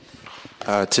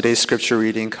Today's scripture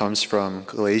reading comes from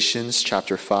Galatians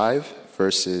chapter 5,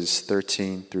 verses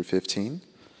 13 through 15.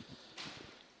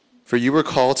 For you were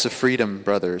called to freedom,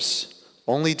 brothers.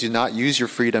 Only do not use your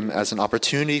freedom as an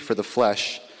opportunity for the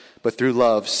flesh, but through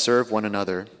love serve one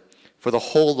another. For the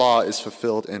whole law is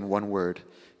fulfilled in one word: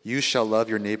 you shall love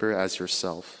your neighbor as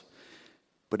yourself.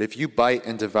 But if you bite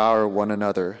and devour one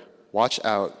another, watch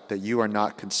out that you are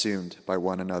not consumed by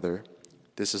one another.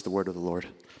 This is the word of the Lord.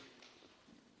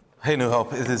 Hey, New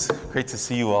Hope. It is great to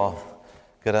see you all.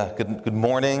 Good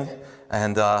morning,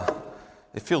 and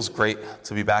it feels great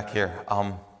to be back here.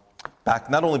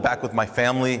 Not only back with my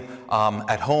family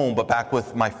at home, but back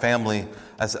with my family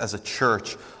as a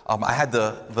church. I had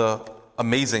the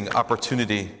amazing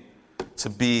opportunity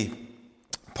to be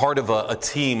part of a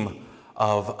team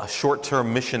of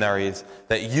short-term missionaries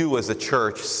that you as a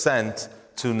church sent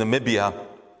to Namibia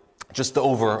just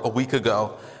over a week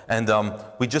ago. And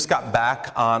we just got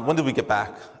back on, when did we get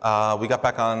back? We got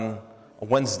back on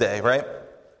Wednesday, right?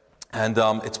 And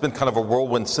it's been kind of a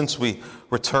whirlwind since we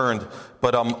returned.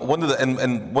 But one of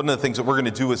the things that we're going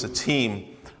to do as a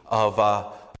team of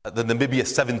the Namibia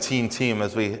 17 team,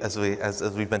 as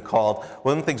we've been called,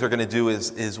 one of the things we're going to do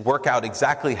is work out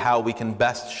exactly how we can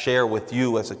best share with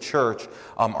you as a church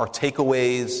our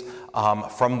takeaways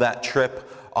from that trip.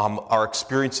 Our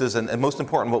experiences, and most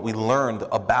important, what we learned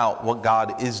about what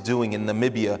God is doing in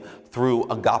Namibia through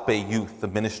Agape Youth, the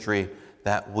ministry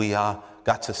that we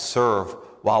got to serve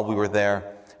while we were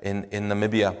there in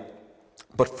Namibia.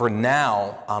 But for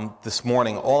now, this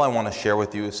morning, all I want to share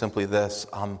with you is simply this.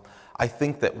 I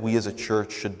think that we as a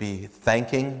church should be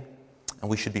thanking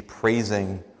and we should be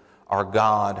praising our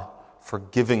God for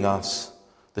giving us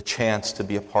the chance to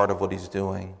be a part of what He's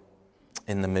doing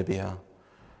in Namibia.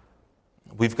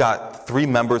 We've got 3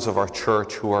 members of our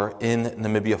church who are in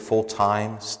Namibia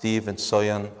full-time: Steve and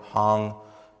Soyeon Hong,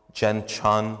 Jen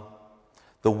Chun.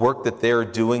 The work that they're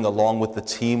doing along with the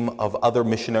team of other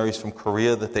missionaries from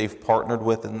Korea that they've partnered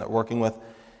with and working with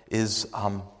is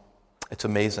it's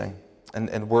amazing.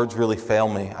 And words really fail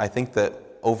me. I think that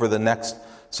over the next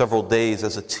several days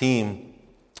as a team,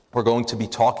 we're going to be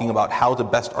talking about how to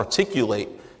best articulate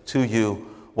to you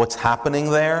what's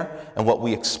happening there and what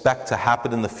we expect to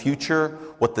happen in the future,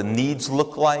 what the needs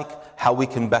look like, how we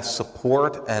can best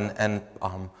support and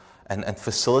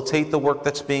facilitate the work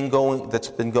that's been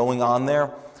going on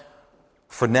there.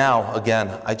 For now,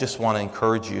 again, I just want to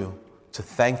encourage you to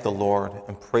thank the Lord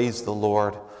and praise the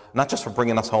Lord, not just for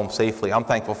bringing us home safely. I'm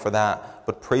thankful for that,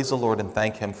 but praise the Lord and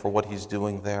thank Him for what He's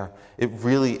doing there. It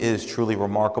really is truly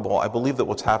remarkable. I believe that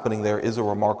what's happening there is a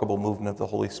remarkable movement of the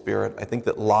Holy Spirit. I think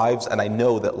that lives, and I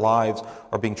know that lives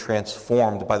are being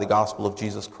transformed by the gospel of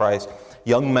Jesus Christ.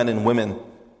 Young men and women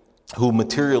who,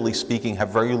 materially speaking, have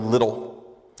very little,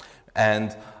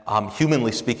 and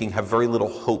humanly speaking, have very little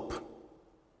hope.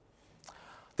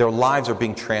 Their lives are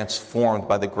being transformed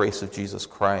by the grace of Jesus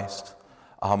Christ.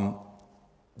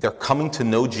 They're coming to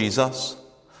know Jesus.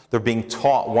 They're being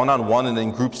taught one-on-one and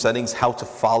in group settings how to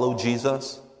follow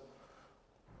Jesus.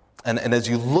 And as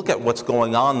you look at what's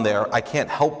going on there, I can't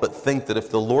help but think that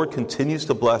if the Lord continues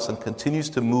to bless and continues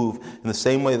to move in the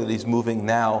same way that He's moving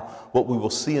now, what we will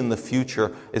see in the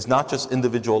future is not just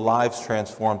individual lives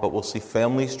transformed, but we'll see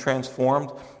families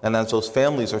transformed. And as those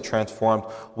families are transformed,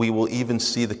 we will even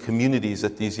see the communities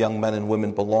that these young men and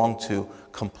women belong to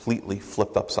completely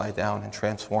flipped upside down and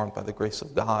transformed by the grace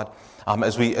of God.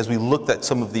 As we looked at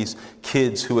some of these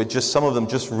kids who had some of them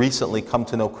just recently come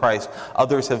to know Christ,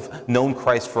 others have known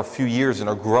Christ for a few years and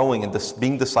are growing and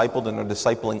being discipled and are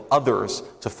discipling others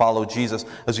to follow Jesus.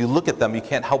 As you look at them, you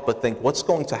can't help but think, what's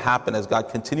going to happen as God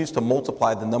continues to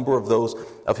multiply the number of those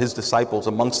of His disciples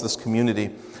amongst this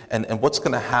community, and what's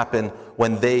going to happen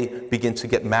when they begin to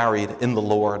get married in the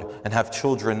Lord and have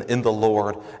children in the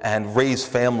Lord and raise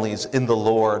families in the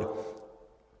Lord.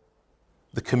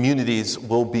 The communities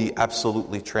will be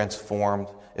absolutely transformed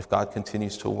if God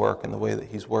continues to work in the way that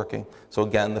He's working. So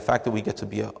again, the fact that we get to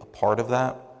be a part of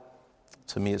that,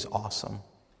 to me, is awesome.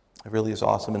 It really is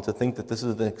awesome. And to think that this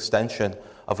is an extension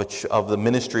of the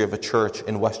ministry of a church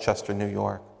in Westchester, New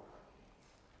York.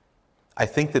 I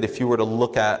think that if you were to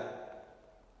look at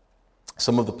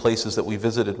some of the places that we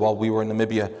visited while we were in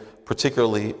Namibia,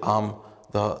 particularly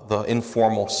the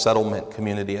informal settlement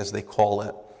community, as they call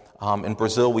it. In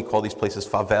Brazil, we call these places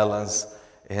favelas.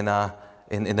 In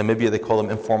Namibia, they call them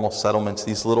informal settlements,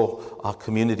 these little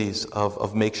communities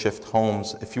of makeshift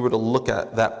homes. If you were to look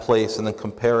at that place and then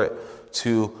compare it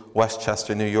to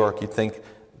Westchester, New York, you'd think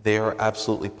they are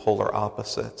absolutely polar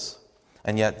opposites.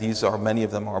 And yet many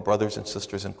of them are brothers and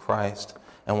sisters in Christ.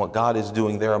 And what God is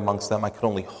doing there amongst them, I could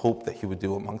only hope that He would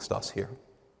do amongst us here.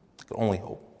 I could only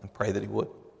hope. and pray that he would.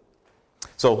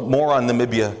 So more on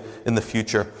Namibia in the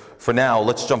future. For now,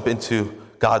 let's jump into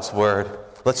God's Word.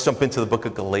 Let's jump into the book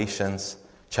of Galatians,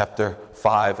 chapter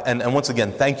 5. And once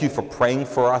again, thank you for praying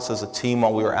for us as a team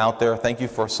while we were out there. Thank you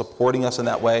for supporting us in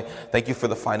that way. Thank you for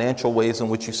the financial ways in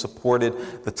which you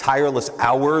supported the tireless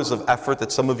hours of effort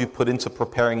that some of you put into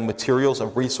preparing materials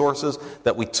and resources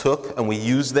that we took and we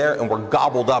used there and were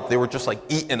gobbled up. They were just like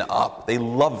eaten up. They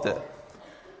loved it.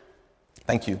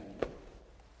 Thank you.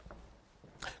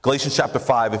 Galatians chapter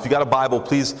 5. If you got a Bible,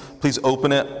 please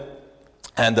open it.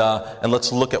 And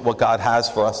let's look at what God has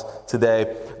for us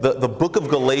today. The book of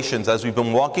Galatians, as we've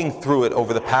been walking through it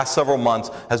over the past several months,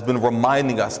 has been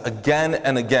reminding us again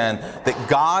and again that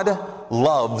God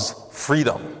loves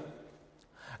freedom.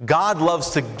 God loves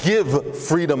to give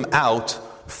freedom out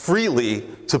freely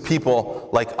to people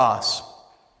like us.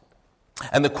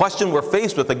 And the question we're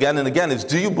faced with again and again is,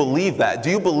 do you believe that? Do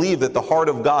you believe that the heart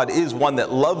of God is one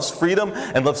that loves freedom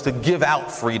and loves to give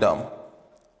out freedom?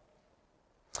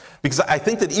 Because I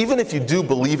think that even if you do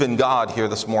believe in God here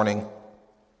this morning,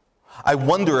 I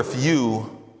wonder if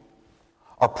you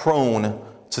are prone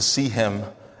to see him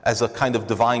as a kind of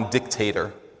divine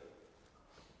dictator,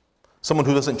 someone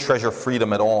who doesn't treasure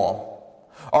freedom at all.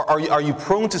 Are you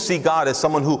prone to see God as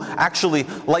someone who actually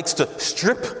likes to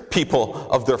strip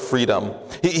people of their freedom?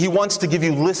 He wants to give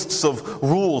you lists of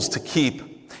rules to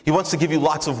keep. He wants to give you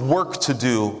lots of work to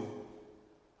do.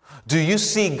 Do you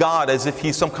see God as if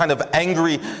he's some kind of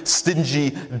angry,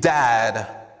 stingy dad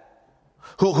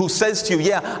who says to you,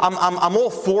 yeah, I'm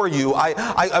all for you.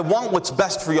 I want what's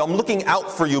best for you. I'm looking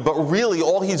out for you. But really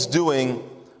all he's doing,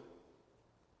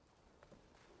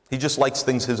 he just likes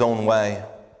things his own way.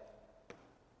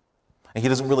 And he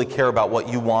doesn't really care about what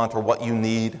you want or what you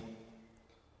need.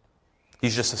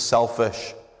 He's just a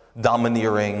selfish,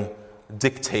 domineering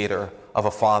dictator of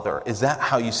a father. Is that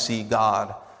how you see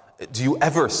God? Do you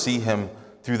ever see him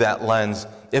through that lens?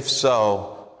 If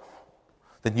so,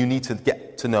 then you need to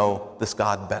get to know this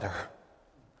God better.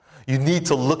 You need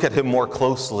to look at him more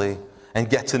closely and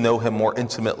get to know him more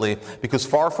intimately. Because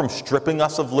far from stripping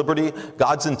us of liberty,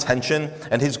 God's intention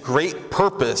and his great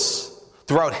purpose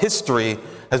throughout history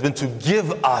has been to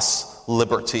give us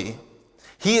liberty.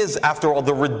 He is, after all,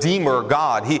 the Redeemer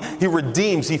God. He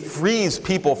redeems, he frees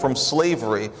people from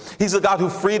slavery. He's the God who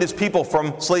freed his people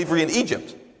from slavery in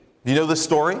Egypt. Do you know this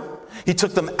story? He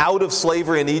took them out of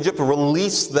slavery in Egypt,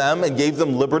 released them, and gave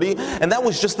them liberty. And that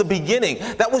was just the beginning.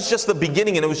 That was just the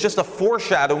beginning, and it was just a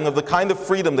foreshadowing of the kind of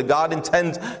freedom that God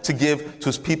intends to give to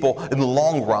his people in the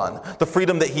long run. The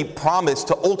freedom that he promised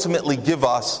to ultimately give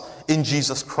us in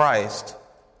Jesus Christ.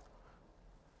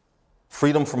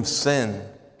 Freedom from sin.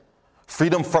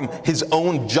 Freedom from his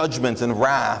own judgment and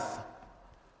wrath.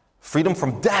 Freedom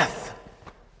from death.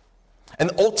 And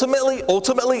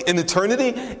ultimately, in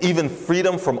eternity, even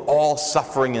freedom from all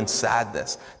suffering and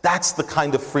sadness. That's the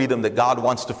kind of freedom that God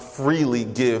wants to freely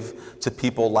give to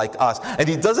people like us. And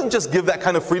he doesn't just give that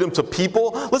kind of freedom to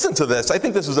people. Listen to this. I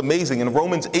think this is amazing. In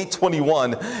Romans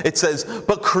 8:21, it says,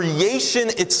 but creation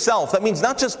itself, that means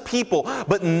not just people,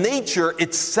 but nature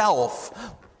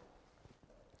itself,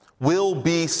 will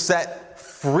be set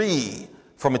free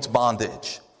from its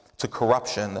bondage to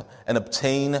corruption and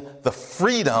obtain the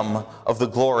freedom of the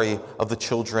glory of the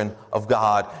children of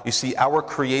God. You see, our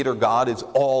Creator God is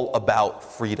all about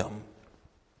freedom.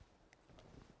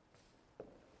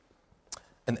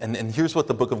 And here's what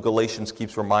the book of Galatians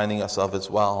keeps reminding us of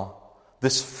as well.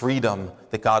 This freedom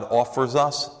that God offers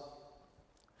us,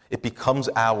 it becomes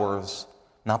ours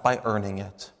not by earning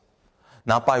it,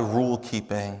 not by rule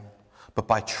keeping, but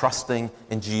by trusting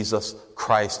in Jesus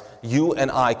Christ. You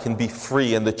and I can be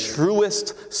free in the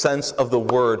truest sense of the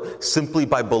word simply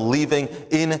by believing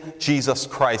in Jesus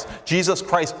Christ. Jesus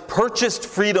Christ purchased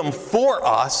freedom for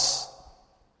us,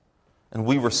 and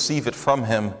we receive it from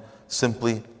him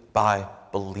simply by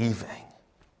believing.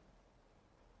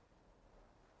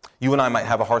 You and I might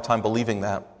have a hard time believing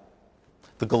that.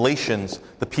 The Galatians,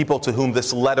 the people to whom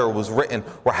this letter was written,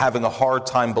 were having a hard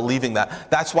time believing that.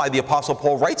 That's why the Apostle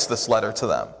Paul writes this letter to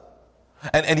them.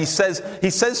 And he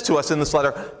says to us in this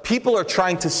letter, people were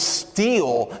trying to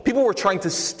steal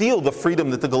the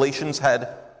freedom that the Galatians had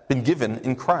been given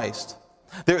in Christ.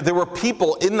 There were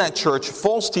people in that church,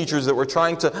 false teachers, that were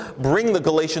trying to bring the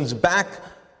Galatians back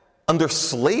under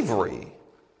slavery.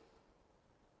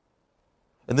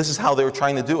 And this is how they were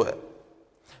trying to do it.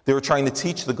 They were trying to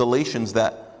teach the Galatians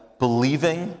that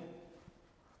believing,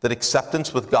 that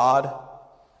acceptance with God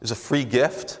is a free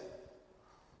gift,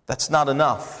 that's not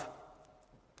enough.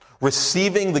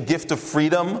 Receiving the gift of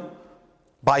freedom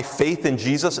by faith in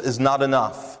Jesus is not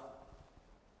enough.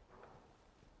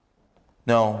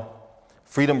 No,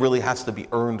 Freedom really has to be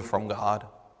earned from God.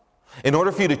 In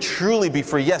order for you to truly be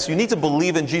free, yes, you need to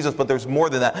believe in Jesus, but there's more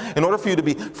than that. In order for you to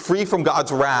be free from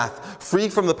God's wrath, free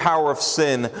from the power of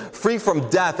sin, free from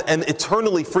death, and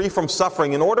eternally free from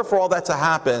suffering, in order for all that to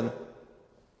happen,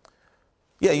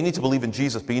 yeah, you need to believe in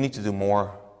Jesus, but you need to do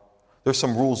more. There's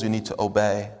some rules you need to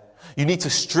obey. You need to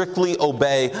strictly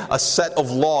obey a set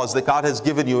of laws that God has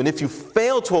given you, and if you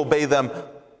fail to obey them,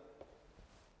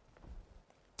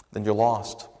 then you're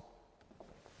lost.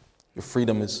 Your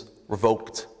freedom is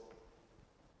revoked.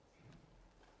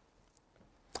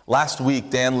 Last week,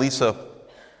 Dan Lisa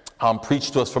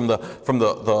preached to us from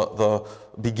the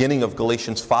beginning of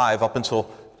Galatians 5 up until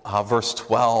verse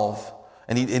 12.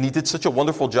 And he did such a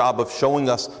wonderful job of showing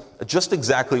us just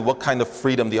exactly what kind of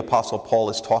freedom the Apostle Paul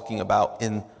is talking about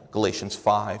in Galatians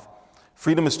 5.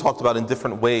 Freedom is talked about in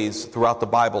different ways throughout the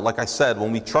Bible. Like I said,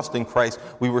 when we trust in Christ,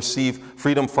 we receive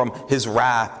freedom from his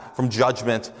wrath, from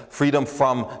judgment, freedom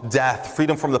from death,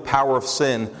 freedom from the power of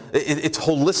sin. It's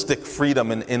holistic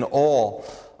freedom in all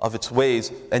of its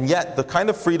ways. And yet, the kind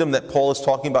of freedom that Paul is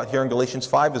talking about here in Galatians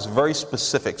 5 is very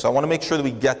specific. So I want to make sure that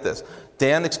we get this.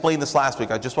 Dan explained this last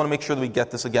week. I just want to make sure that we get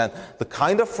this again. The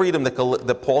kind of freedom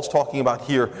that Paul's talking about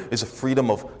here is a freedom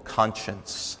of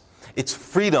conscience. It's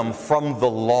freedom from the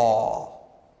law.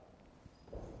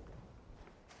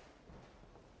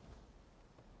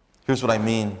 Here's what I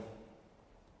mean.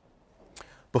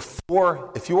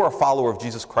 If you are a follower of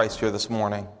Jesus Christ here this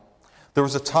morning, there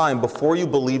was a time before you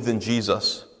believed in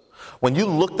Jesus when you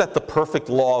looked at the perfect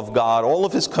law of God, all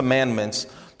of his commandments,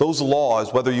 those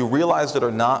laws, whether you realized it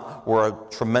or not, were a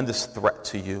tremendous threat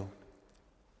to you.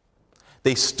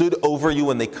 They stood over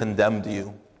you and they condemned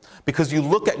you. Because you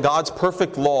look at God's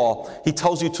perfect law, he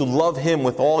tells you to love him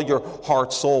with all your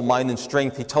heart, soul, mind, and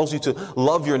strength. He tells you to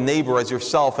love your neighbor as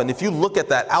yourself. And if you look at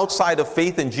that outside of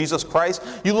faith in Jesus Christ,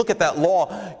 you look at that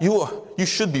law, you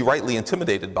should be rightly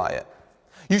intimidated by it.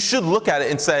 You should look at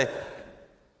it and say,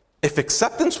 if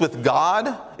acceptance with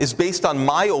God is based on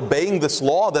my obeying this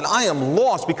law, then I am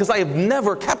lost because I have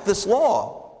never kept this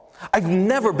law. I've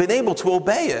never been able to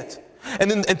obey it.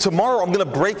 And tomorrow I'm going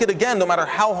to break it again no matter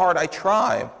how hard I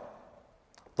try.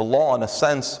 The law, in a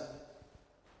sense,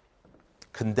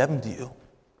 condemned you.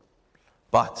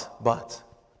 But,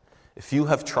 if you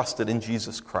have trusted in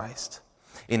Jesus Christ,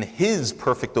 in his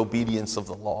perfect obedience of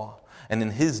the law, and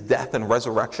in his death and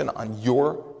resurrection on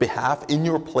your behalf, in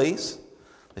your place,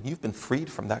 then you've been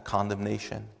freed from that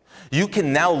condemnation. You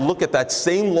can now look at that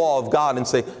same law of God and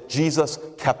say, Jesus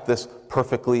kept this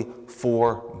perfectly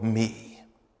for me.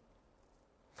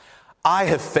 I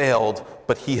have failed,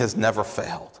 but he has never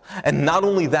failed. And not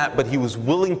only that, but he was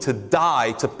willing to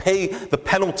die to pay the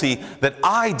penalty that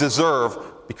I deserve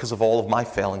because of all of my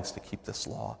failings to keep this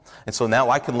law. And so now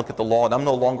I can look at the law and I'm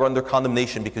no longer under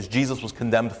condemnation because Jesus was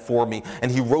condemned for me and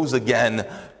he rose again.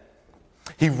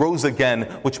 He rose again,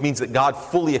 which means that God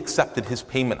fully accepted his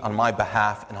payment on my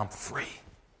behalf and I'm free.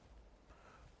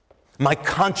 My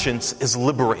conscience is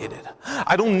liberated.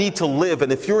 I don't need to live,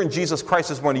 and if you're in Jesus Christ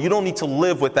this morning, you don't need to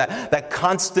live with that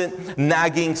constant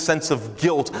nagging sense of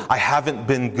guilt. I haven't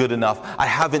been good enough. I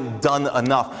haven't done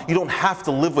enough. You don't have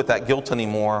to live with that guilt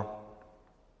anymore.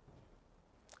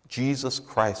 Jesus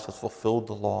Christ has fulfilled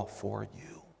the law for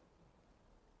you.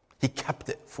 He kept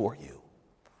it for you,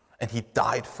 and he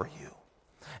died for you.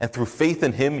 And through faith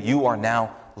in him, you are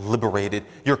now liberated.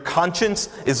 Your conscience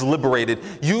is liberated.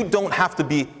 You don't have to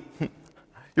be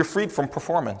You're freed from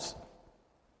performance.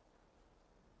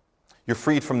 You're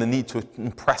freed from the need to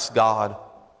impress God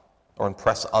or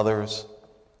impress others.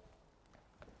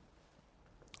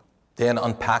 Dan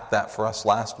unpacked that for us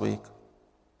last week.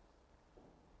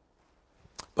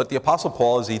 But the Apostle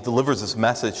Paul, as he delivers this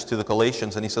message to the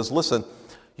Galatians, and he says, listen,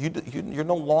 you're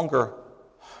no longer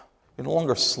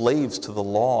slaves to the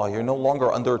law. You're no longer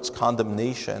under its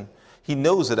condemnation. He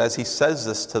knows that as he says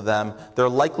this to them, they're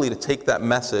likely to take that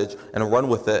message and run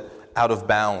with it out of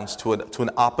bounds to an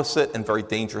opposite and very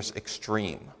dangerous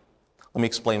extreme. Let me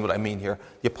explain what I mean here.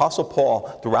 The Apostle Paul,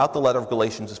 throughout the letter of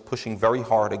Galatians, is pushing very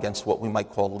hard against what we might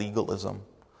call legalism.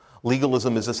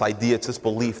 Legalism is this idea, it's this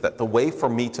belief that the way for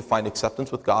me to find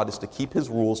acceptance with God is to keep his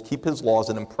rules, keep his laws,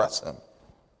 and impress him.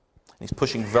 And he's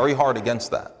pushing very hard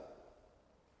against that.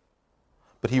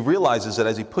 But he realizes that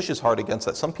as he pushes hard against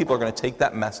that, some people are going to take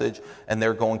that message and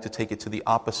they're going to take it to the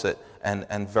opposite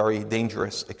and very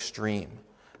dangerous extreme.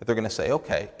 They're going to say,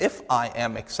 okay, if I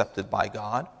am accepted by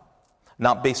God,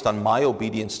 not based on my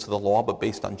obedience to the law, but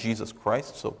based on Jesus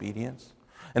Christ's obedience,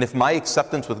 and if my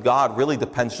acceptance with God really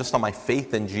depends just on my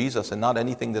faith in Jesus and not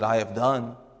anything that I have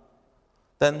done,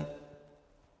 then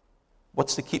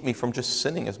what's to keep me from just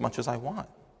sinning as much as I want?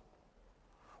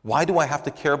 Why do I have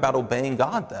to care about obeying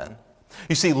God then?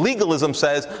 You see, legalism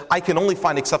says I can only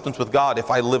find acceptance with God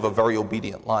if I live a very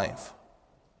obedient life.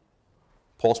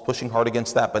 Paul's pushing hard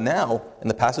against that. But now, in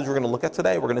the passage we're going to look at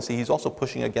today, we're going to see he's also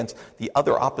pushing against the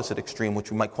other opposite extreme,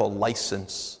 which we might call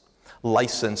license.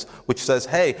 License, which says,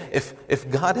 hey,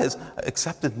 if God has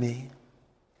accepted me,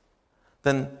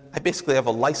 then I basically have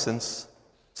a license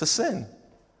to sin.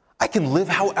 I can live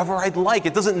however I'd like.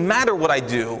 It doesn't matter what I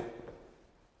do.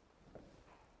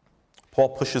 Paul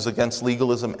pushes against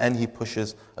legalism and he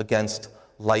pushes against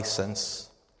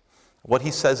license. What he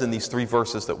says in these 3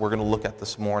 verses that we're going to look at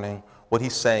this morning, what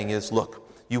he's saying is,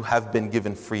 look, you have been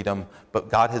given freedom, but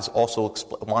God has also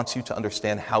wants you to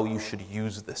understand how you should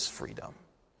use this freedom.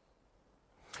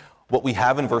 What we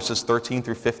have in verses 13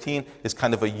 through 15 is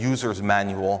kind of a user's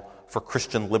manual for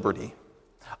Christian liberty,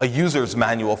 a user's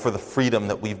manual for the freedom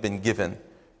that we've been given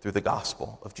through the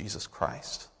gospel of Jesus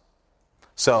Christ.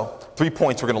 So, 3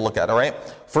 points we're going to look at, all right?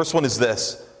 First one is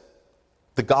this.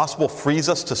 The gospel frees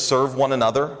us to serve one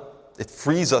another. It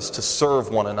frees us to serve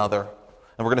one another.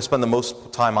 And we're going to spend the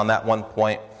most time on that one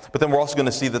point. But then we're also going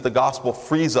to see that the gospel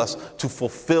frees us to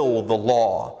fulfill the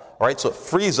law. All right, so it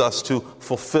frees us to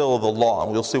fulfill the law.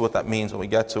 And we'll see what that means when we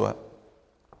get to it.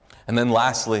 And then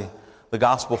lastly, the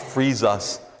gospel frees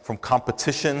us from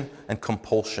competition and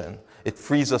compulsion. It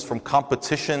frees us from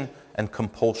competition and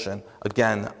compulsion.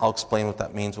 Again, I'll explain what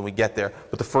that means when we get there.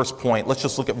 But the first point, let's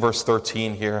just look at verse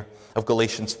 13 here of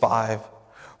Galatians 5,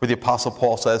 where the Apostle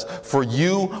Paul says, "For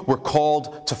you were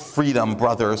called to freedom,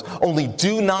 brothers. Only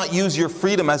do not use your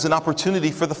freedom as an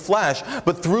opportunity for the flesh,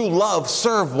 but through love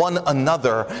serve one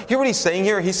another." Hear what he's saying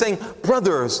here? He's saying,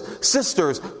 brothers,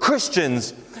 sisters,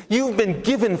 Christians, you've been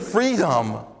given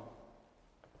freedom.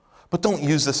 But don't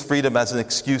use this freedom as an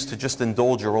excuse to just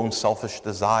indulge your own selfish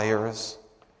desires.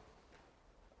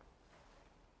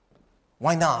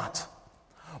 Why not?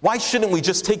 Why shouldn't we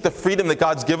just take the freedom that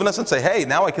God's given us and say, hey,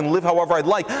 now I can live however I'd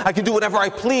like. I can do whatever I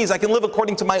please. I can live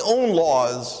according to my own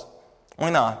laws. Why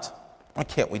not? Why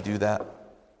can't we do that?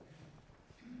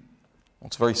 Well,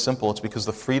 it's very simple. It's because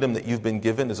the freedom that you've been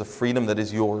given is a freedom that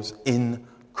is yours in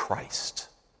Christ.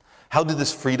 How did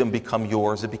this freedom become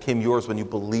yours? It became yours when you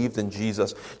believed in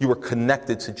Jesus. You were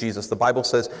connected to Jesus. The Bible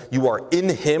says you are in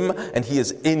him and he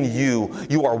is in you.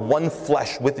 You are one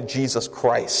flesh with Jesus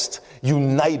Christ,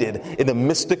 united in a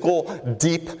mystical,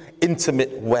 deep,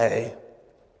 intimate way.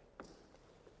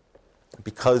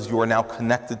 Because you are now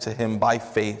connected to him by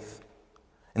faith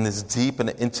in this deep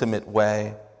and intimate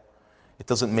way, it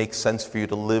doesn't make sense for you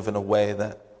to live in a way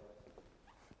that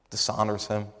dishonors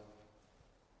him,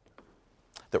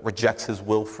 that rejects his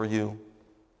will for you.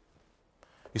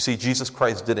 You see, Jesus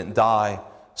Christ didn't die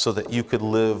so that you could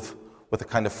live with a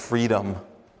kind of freedom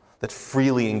that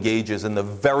freely engages in the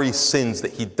very sins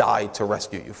that he died to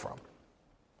rescue you from.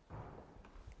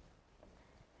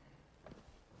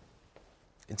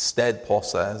 Instead, Paul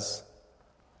says,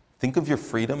 think of your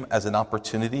freedom as an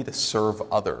opportunity to serve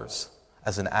others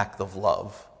as an act of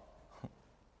love.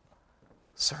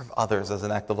 Serve others as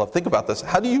an act of love. Think about this.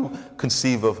 How do you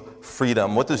conceive of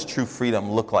freedom? What does true freedom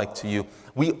look like to you?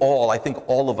 I think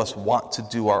all of us want to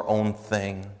do our own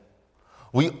thing.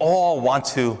 We all want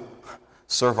to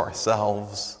serve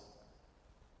ourselves.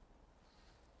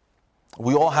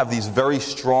 We all have these very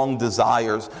strong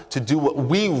desires to do what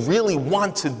we really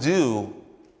want to do.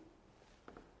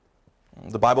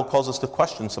 The Bible calls us to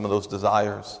question some of those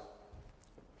desires.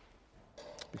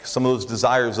 Because some of those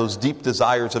desires, those deep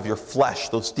desires of your flesh,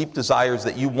 those deep desires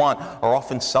that you want are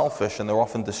often selfish and they're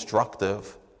often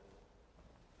destructive.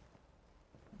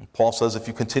 And Paul says if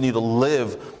you continue to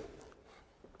live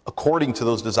according to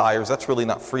those desires, that's really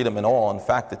not freedom at all. In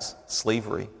fact, it's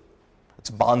slavery. It's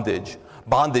bondage.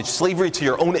 Bondage, slavery to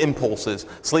your own impulses,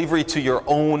 slavery to your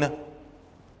own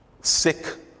sick,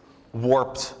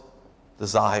 warped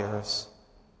desires.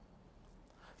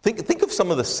 Think of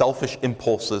some of the selfish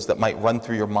impulses that might run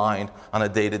through your mind on a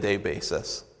day-to-day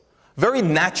basis. Very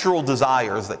natural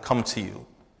desires that come to you.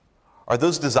 Are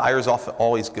those desires often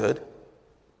always good?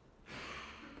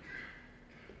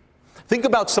 Think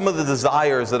about some of the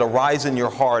desires that arise in your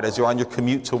heart as you're on your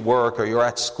commute to work, or you're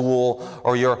at school,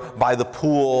 or you're by the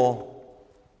pool.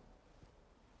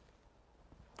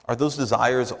 Are those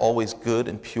desires always good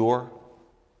and pure?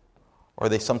 Or are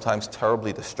they sometimes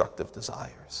terribly destructive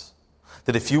desires?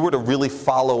 That if you were to really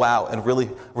follow out and really,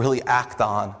 really act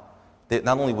on, that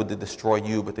not only would they destroy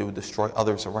you, but they would destroy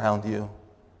others around you.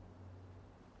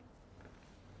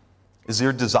 Is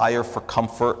your desire for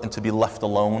comfort and to be left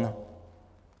alone?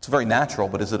 It's very natural,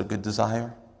 but is it a good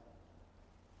desire?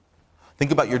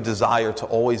 Think about your desire to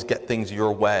always get things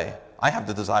your way. I have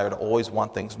the desire to always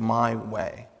want things my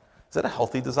way. Is that a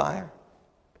healthy desire?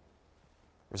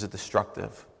 Or is it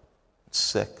destructive? It's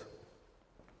sick?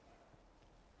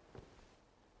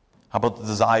 How about the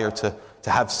desire to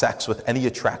have sex with any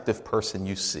attractive person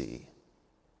you see?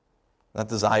 That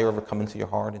desire ever come into your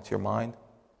heart, into your mind?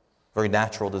 Very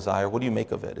natural desire. What do you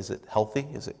make of it? Is it healthy?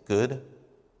 Is it good? And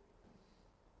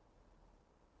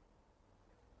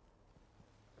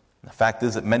the fact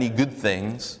is that many good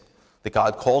things that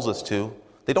God calls us to,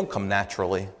 they don't come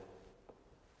naturally.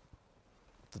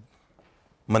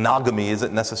 Monogamy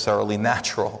isn't necessarily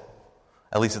natural.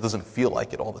 At least it doesn't feel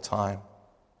like it all the time.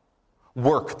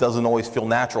 Work doesn't always feel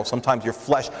natural. Sometimes your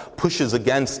flesh pushes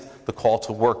against the call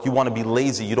to work. You want to be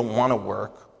lazy. You don't want to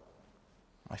work.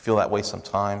 I feel that way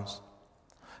sometimes.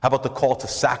 How about the call to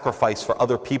sacrifice for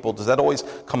other people? Does that always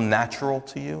come natural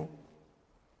to you?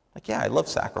 Like, yeah, I love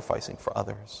sacrificing for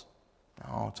others.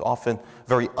 No, it's often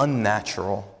very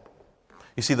unnatural.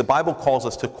 You see, the Bible calls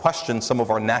us to question some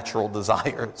of our natural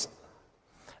desires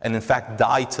and, in fact,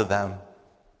 die to them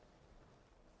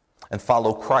and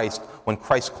follow Christ when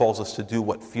Christ calls us to do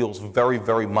what feels very,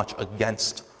 very much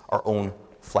against our own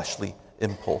fleshly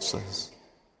impulses.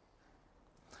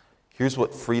 Here's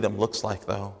what freedom looks like,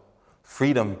 though.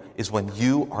 Freedom is when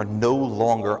you are no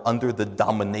longer under the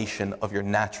domination of your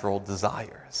natural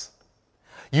desires.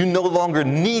 You no longer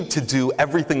need to do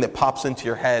everything that pops into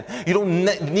your head. You don't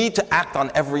need to act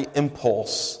on every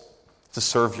impulse to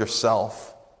serve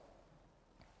yourself.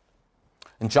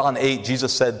 In John 8,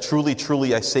 Jesus said, "Truly,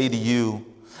 truly, I say to you,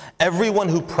 everyone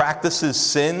who practices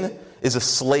sin is a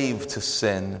slave to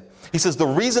sin." He says the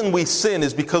reason we sin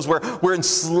is because we're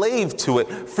enslaved to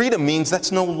it. Freedom means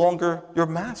that's no longer your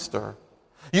master.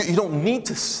 You don't need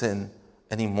to sin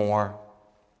anymore.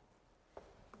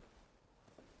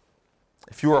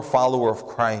 If you are a follower of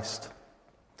Christ,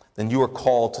 then you are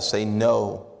called to say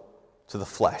no to the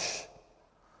flesh.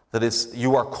 That is,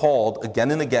 you are called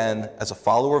again and again as a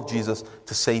follower of Jesus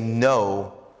to say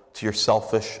no to your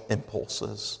selfish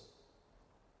impulses.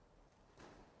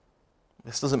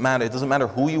 This doesn't matter. It doesn't matter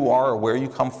who you are or where you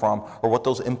come from or what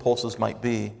those impulses might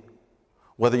be.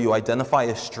 Whether you identify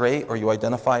as straight or you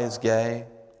identify as gay.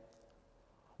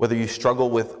 Whether you struggle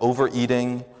with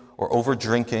overeating or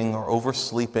over-drinking or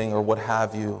oversleeping or what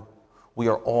have you. We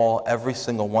are all, every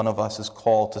single one of us is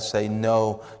called to say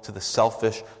no to the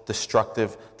selfish,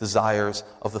 destructive desires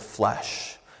of the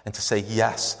flesh and to say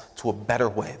yes to a better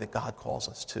way that God calls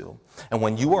us to. And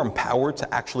when you are empowered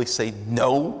to actually say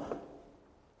no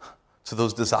to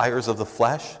those desires of the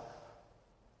flesh,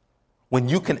 when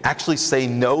you can actually say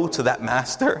no to that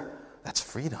master, that's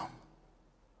freedom.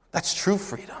 That's true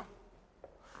freedom.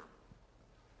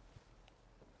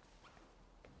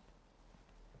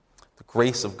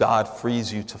 Grace of God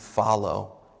frees you to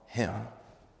follow Him.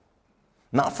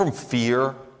 Not from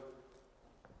fear,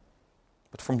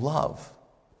 but from love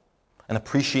and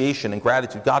appreciation and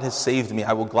gratitude. God has saved me.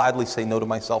 I will gladly say no to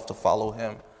myself to follow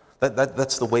Him.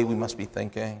 That's the way we must be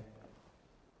thinking.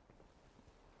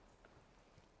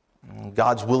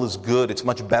 God's will is good. It's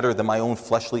much better than my own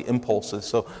fleshly impulses.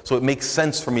 So it makes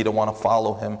sense for me to want to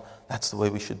follow Him. That's the way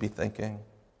we should be thinking.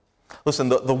 Listen,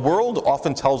 the world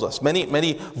often tells us,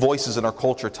 many voices in our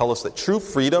culture tell us that true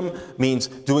freedom means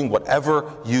doing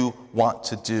whatever you want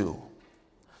to do.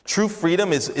 True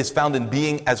freedom is found in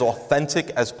being as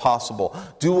authentic as possible.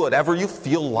 Do whatever you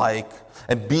feel like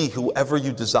and be whoever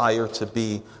you desire to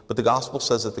be. But the gospel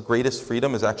says that the greatest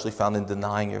freedom is actually found in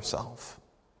denying yourself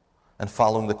and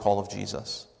following the call of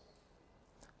Jesus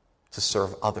to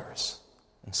serve others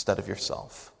instead of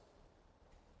yourself.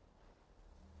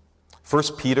 1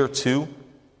 Peter 2,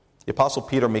 the Apostle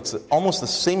Peter makes almost the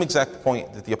same exact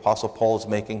point that the Apostle Paul is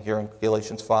making here in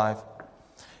Galatians 5.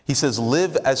 He says,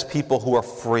 live as people who are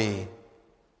free,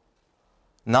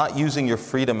 not using your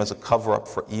freedom as a cover-up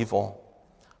for evil,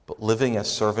 but living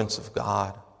as servants of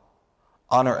God.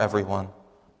 Honor everyone,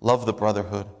 love the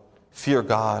brotherhood, fear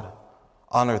God,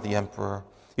 honor the emperor.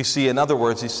 You see, in other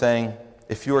words, he's saying,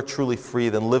 if you are truly free,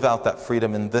 then live out that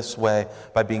freedom in this way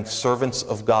by being servants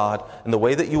of God. And the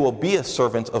way that you will be a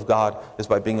servant of God is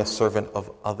by being a servant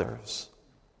of others.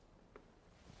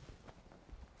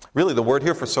 Really, the word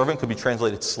here for servant could be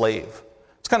translated slave.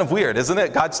 It's kind of weird, isn't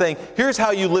it? God saying, here's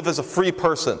how you live as a free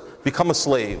person. Become a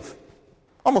slave.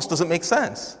 Almost doesn't make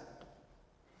sense.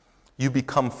 You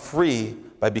become free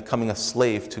by becoming a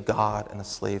slave to God and a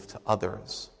slave to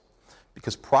others.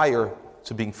 Because prior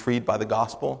to being freed by the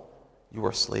gospel, you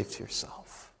are a slave to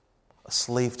yourself, a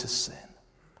slave to sin,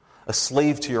 a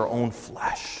slave to your own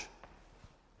flesh.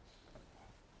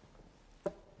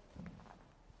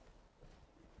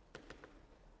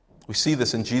 We see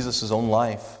this in Jesus' own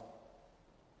life.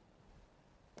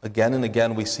 Again and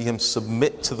again, we see him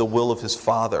submit to the will of his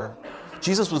Father.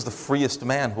 Jesus was the freest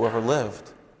man who ever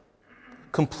lived,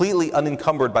 completely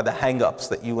unencumbered by the hang-ups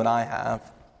that you and I have.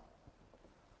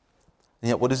 And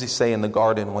yet, what does he say in the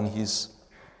garden when he's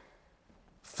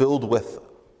filled with,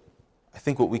 I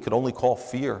think, what we could only call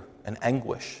fear and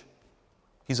anguish?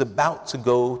 He's about to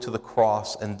go to the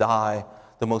cross and die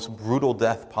the most brutal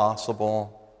death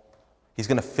possible. He's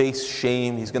going to face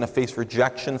shame. He's going to face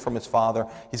rejection from his Father.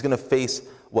 He's going to face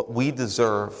what we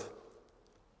deserve.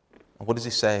 And what does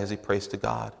he say as he prays to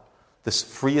God? This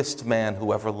freest man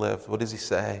who ever lived, what does he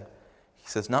say? He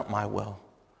says, not my will,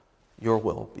 your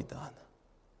will be done.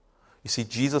 You see,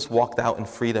 Jesus walked out in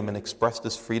freedom and expressed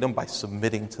his freedom by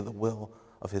submitting to the will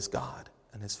of his God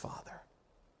and his Father.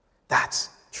 That's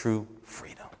true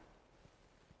freedom.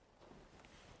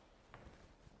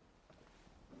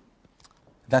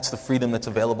 That's the freedom that's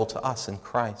available to us in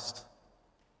Christ.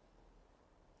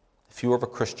 If you are a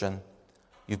Christian,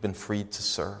 you've been freed to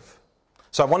serve.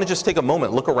 So I want to just take a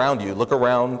moment, look around you, look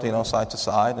around, side to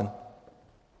side, and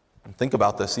think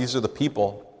about this. These are the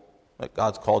people that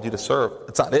God's called you to serve.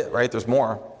 It's not it, right? There's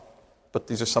more. But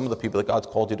these are some of the people that God's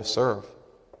called you to serve.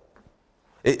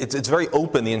 It's very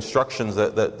open, the instructions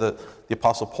that the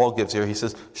Apostle Paul gives here. He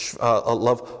says,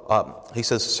 he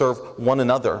says, serve one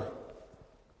another.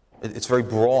 It's very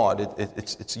broad.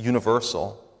 It's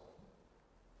universal.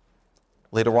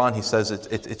 Later on, he says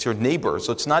it's your neighbors.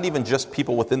 So it's not even just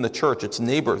people within the church. It's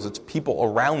neighbors. It's people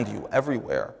around you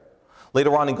everywhere.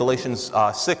 Later on in Galatians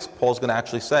 6, Paul's going to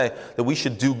actually say that we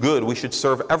should do good. We should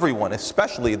serve everyone,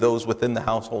 especially those within the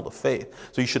household of faith.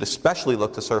 So you should especially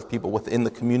look to serve people within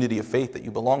the community of faith that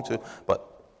you belong to. But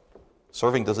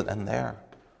serving doesn't end there.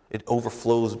 It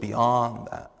overflows beyond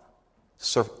that.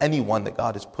 Serve anyone that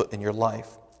God has put in your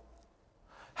life.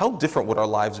 How different would our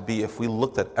lives be if we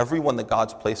looked at everyone that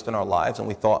God's placed in our lives and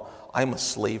we thought, I'm a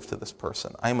slave to this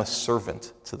person. I'm a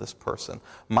servant to this person.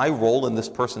 My role in this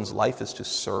person's life is to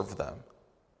serve them.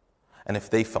 And if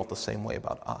they felt the same way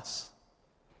about us,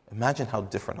 imagine how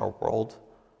different our world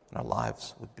and our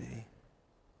lives would be.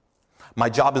 My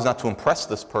job is not to impress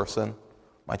this person.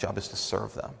 My job is to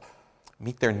serve them,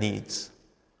 meet their needs.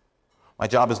 My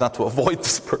job is not to avoid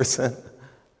this person.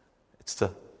 It's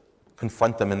to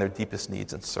confront them in their deepest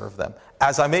needs and serve them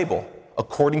as I'm able,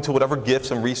 according to whatever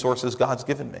gifts and resources God's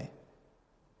given me.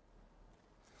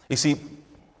 You see,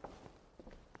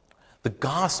 the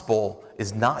gospel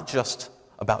is not just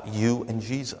about you and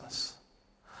Jesus.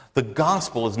 The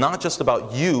gospel is not just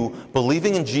about you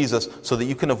believing in Jesus so that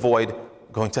you can avoid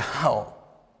going to hell.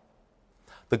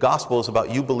 The gospel is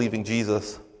about you believing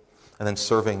Jesus and then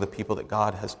serving the people that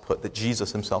God has put, that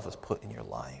Jesus himself has put in your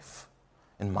life,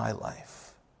 in my life.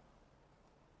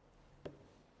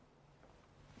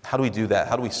 How do we do that?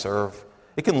 How do we serve?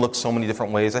 It can look so many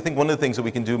different ways. I think one of the things that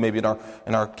we can do maybe in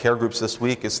our care groups this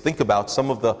week is think about some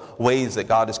of the ways that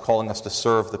God is calling us to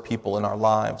serve the people in our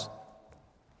lives.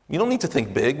 You don't need to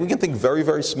think big. We can think very,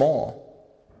 very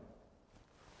small.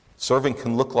 Serving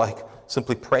can look like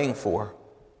simply praying for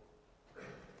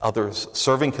others.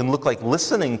 Serving can look like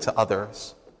listening to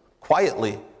others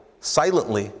quietly,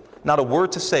 silently, not a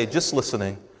word to say, just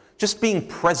listening. Just being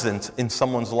present in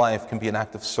someone's life can be an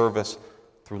act of service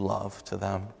through love to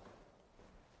them.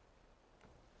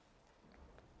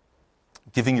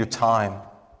 Giving your time,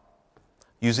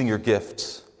 using your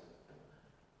gifts.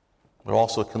 But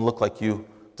also it can look like you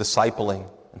discipling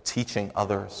and teaching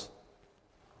others.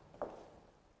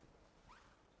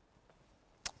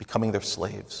 Becoming their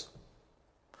slaves.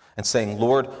 And saying,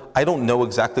 Lord, I don't know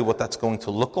exactly what that's going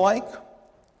to look like,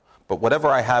 but whatever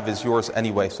I have is yours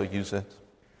anyway, so use it.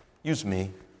 Use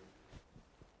me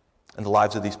in the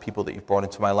lives of these people that you've brought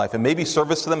into my life. And maybe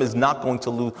service to them is not going to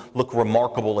look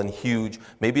remarkable and huge.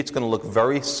 Maybe it's going to look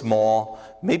very small.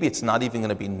 Maybe it's not even going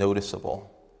to be noticeable.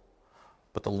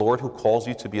 But the Lord who calls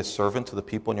you to be a servant to the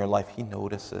people in your life, he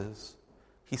notices.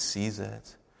 He sees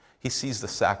it. He sees the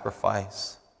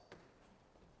sacrifice.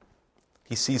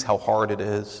 He sees how hard it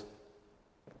is.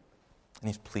 And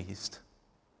he's pleased.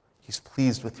 He's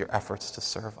pleased with your efforts to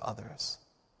serve others.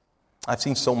 I've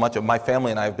seen so much of my family,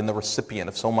 and I have been the recipient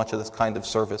of so much of this kind of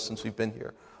service since we've been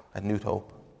here at New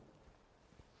Hope.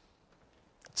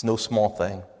 It's no small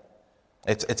thing.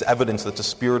 It's evidence that the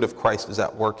Spirit of Christ is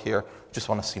at work here. Just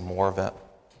want to see more of it.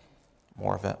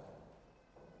 More of it.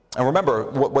 And remember,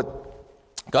 what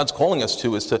God's calling us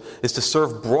to is to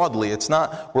serve broadly. It's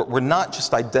not, we're not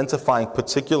just identifying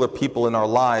particular people in our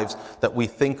lives that we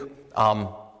think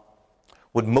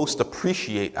would most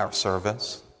appreciate our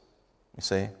service. You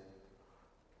see?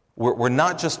 We're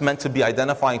not just meant to be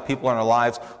identifying people in our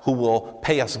lives who will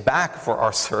pay us back for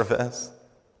our service.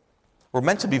 We're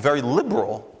meant to be very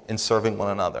liberal in serving one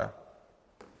another.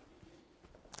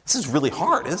 This is really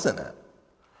hard, isn't it?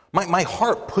 My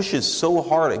heart pushes so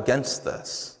hard against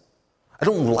this. I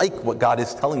don't like what God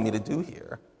is telling me to do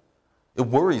here. It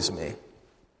worries me.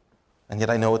 And yet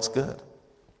I know it's good.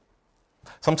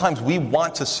 Sometimes we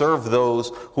want to serve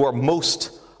those who are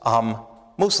most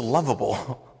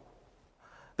lovable.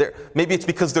 Maybe it's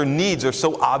because their needs are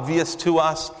so obvious to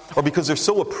us, or because they're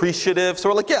so appreciative. So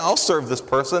we're like, yeah, I'll serve this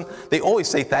person. They always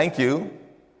say thank you.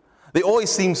 They always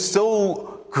seem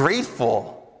so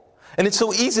grateful. And it's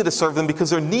so easy to serve them because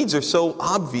their needs are so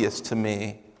obvious to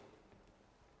me.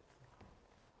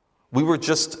 We were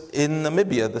just in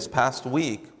Namibia this past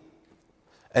week.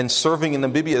 And serving in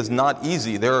Namibia is not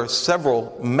easy. There are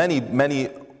many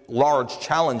large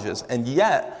challenges. And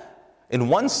yet, in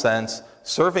one sense,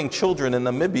 serving children in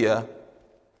Namibia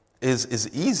is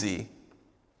easy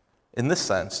in this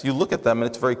sense. You look at them and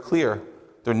it's very clear.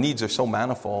 Their needs are so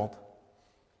manifold.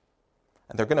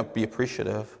 And they're going to be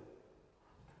appreciative.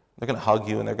 They're going to hug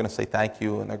you and they're going to say thank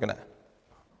you. And they're going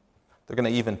to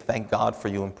even thank God for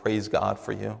you and praise God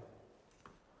for you.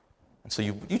 And so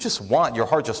your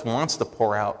heart just wants to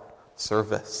pour out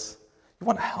service. You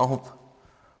want to help.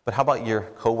 But how about your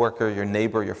coworker, your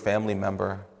neighbor, your family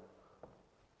member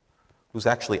who's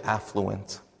actually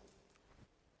affluent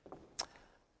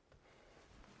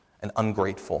and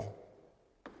ungrateful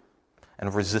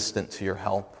and resistant to your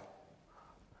help?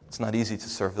 It's not easy to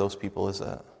serve those people, is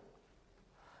it?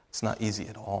 It's not easy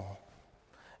at all.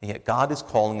 And yet God is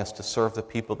calling us to serve the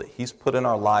people that He's put in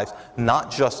our lives, not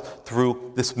just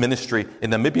through this ministry in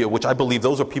Namibia, which I believe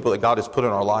those are people that God has put in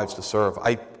our lives to serve.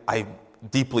 I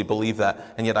deeply believe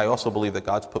that. And yet I also believe that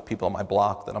God's put people on my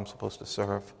block that I'm supposed to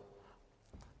serve.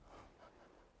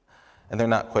 And they're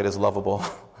not quite as lovable.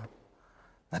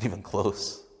 Not even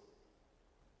close.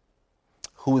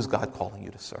 Who is God calling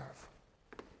you to serve?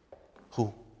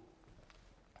 Who?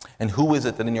 And who is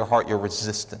it that in your heart you're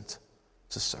resistant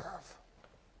to serve?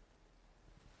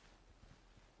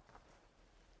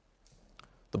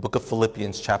 The book of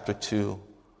Philippians chapter 2,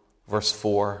 verse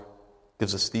 4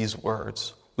 gives us these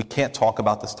words. We can't talk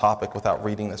about this topic without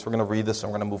reading this. We're going to read this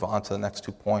and we're going to move on to the next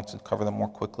 2 points and cover them more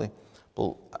quickly.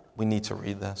 But we need to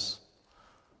read this.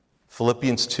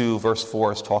 Philippians 2, verse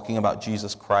 4 is talking about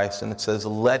Jesus Christ, and it says,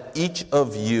 "Let each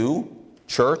of you,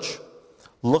 church,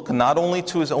 look not only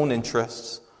to his own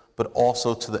interests, but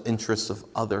also to the interests of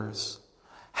others.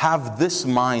 Have this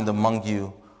mind among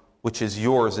you, which is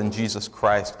yours in Jesus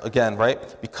Christ." Again,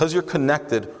 right? Because you're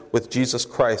connected with Jesus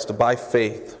Christ by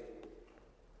faith,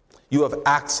 you have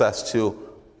access to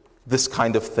this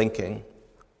kind of thinking.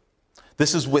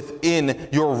 This is within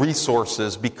your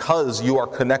resources because you are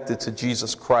connected to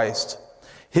Jesus Christ.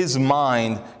 His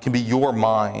mind can be your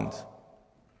mind.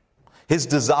 His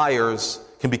desires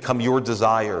can become your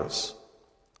desires.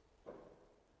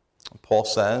 Paul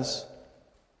says,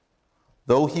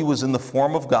 "Though he was in the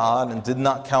form of God and did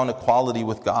not count equality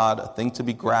with God a thing to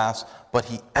be grasped, but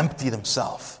he emptied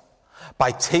himself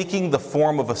by taking the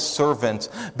form of a servant,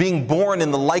 being born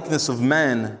in the likeness of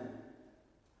men,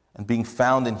 and being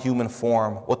found in human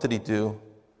form." What did he do?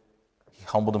 He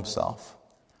humbled himself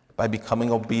by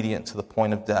becoming obedient to the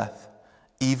point of death,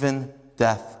 even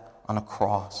death on a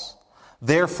cross.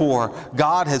 Therefore,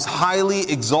 God has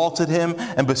highly exalted him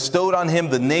and bestowed on him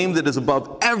the name that is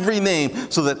above every name,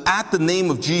 so that at the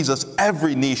name of Jesus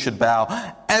every knee should bow,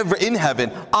 in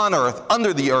heaven, on earth,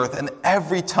 under the earth, and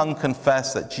every tongue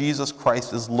confess that Jesus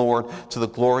Christ is Lord, to the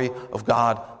glory of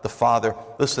God the Father.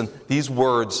 Listen, these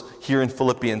words here in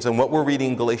Philippians and what we're reading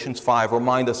in Galatians 5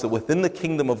 remind us that within the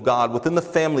kingdom of God, within the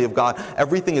family of God,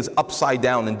 everything is upside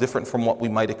down and different from what we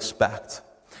might expect.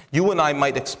 You and I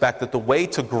might expect that the way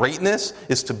to greatness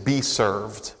is to be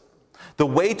served. The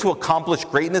way to accomplish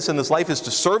greatness in this life is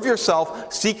to serve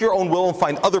yourself, seek your own will, and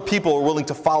find other people who are willing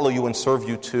to follow you and serve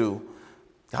you too.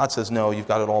 God says, no, you've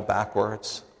got it all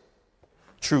backwards.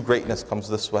 True greatness comes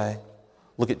this way.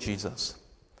 Look at Jesus.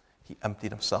 He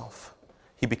emptied himself.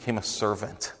 He became a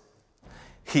servant.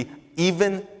 He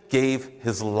even gave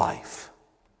his life.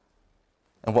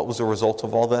 And what was the result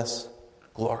of all this?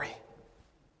 Glory.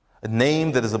 A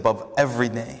name that is above every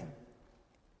name.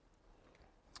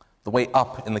 The way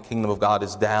up in the kingdom of God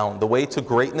is down. The way to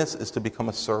greatness is to become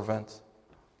a servant.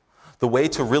 The way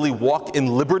to really walk in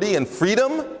liberty and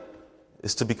freedom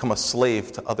is to become a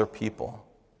slave to other people.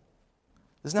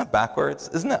 Isn't that backwards?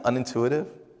 Isn't that unintuitive?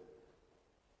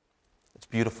 It's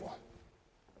beautiful.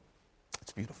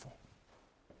 It's beautiful.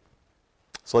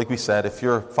 So like we said, if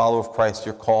you're a follower of Christ,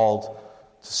 you're called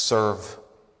to serve.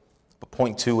 But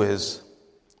point 2 is,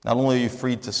 not only are you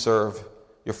freed to serve,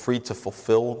 you're free to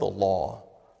fulfill the law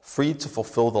Freed to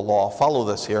fulfill the law. Follow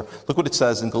this here. Look what it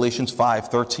says in Galatians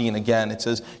 5:13 again. It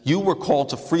says, you were called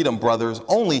to freedom, brothers.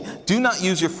 Only do not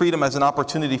use your freedom as an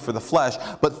opportunity for the flesh,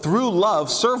 but through love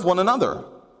serve one another.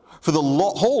 For the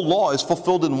whole law is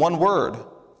fulfilled in one word.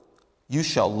 You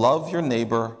shall love your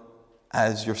neighbor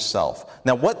as yourself.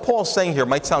 Now, what Paul's saying here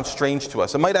might sound strange to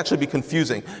us. It might actually be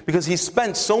confusing because he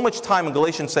spent so much time in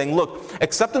Galatians saying, look,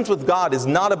 acceptance with God is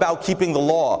not about keeping the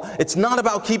law. It's not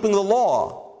about keeping the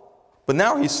law. But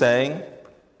now he's saying,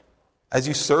 as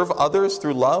you serve others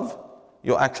through love,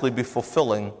 you'll actually be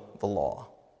fulfilling the law.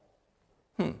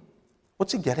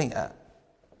 What's he getting at?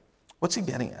 What's he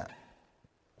getting at?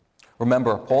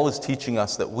 Remember, Paul is teaching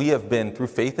us that we have been, through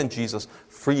faith in Jesus,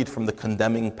 freed from the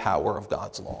condemning power of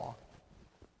God's law.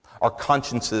 Our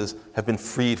consciences have been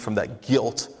freed from that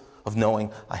guilt of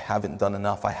knowing I haven't done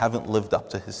enough, I haven't lived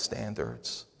up to his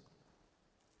standards.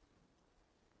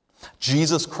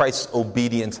 Jesus Christ's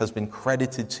obedience has been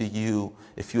credited to you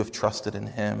if you have trusted in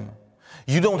him.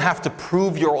 You don't have to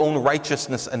prove your own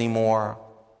righteousness anymore.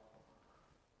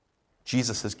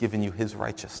 Jesus has given you his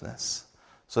righteousness.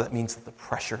 So that means that the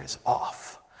pressure is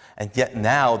off. And yet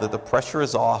now that the pressure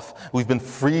is off, we've been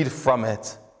freed from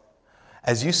it.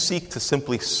 As you seek to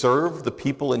simply serve the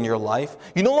people in your life,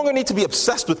 you no longer need to be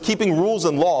obsessed with keeping rules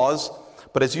and laws,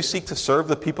 but as you seek to serve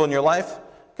the people in your life,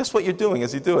 guess what you're doing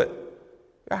as you do it?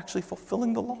 You're actually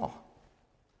fulfilling the law.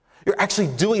 You're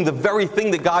actually doing the very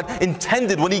thing that God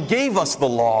intended when he gave us the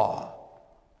law.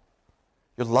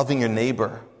 You're loving your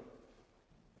neighbor.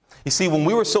 You see, when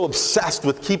we were so obsessed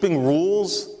with keeping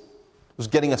rules, it was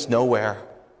getting us nowhere.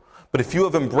 But if you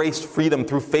have embraced freedom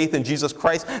through faith in Jesus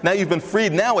Christ, now you've been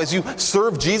freed. Now as you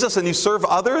serve Jesus and you serve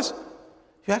others,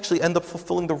 you actually end up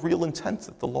fulfilling the real intent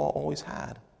that the law always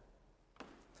had.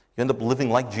 You end up living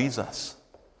like Jesus,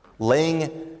 laying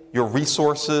your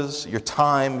resources, your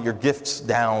time, your gifts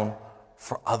down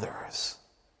for others.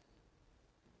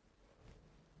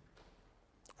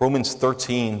 Romans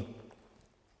 13,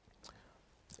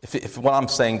 if what I'm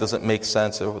saying doesn't make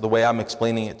sense, or the way I'm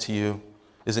explaining it to you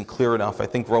isn't clear enough, I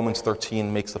think Romans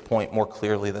 13 makes the point more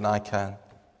clearly than I can.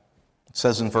 It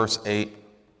says in verse 8,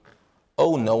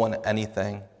 owe no one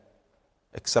anything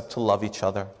except to love each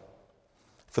other.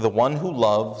 For the one who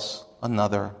loves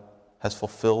another has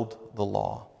fulfilled the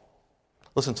law.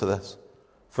 Listen to this.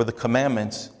 For the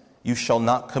commandments, you shall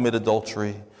not commit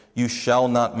adultery, you shall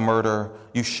not murder,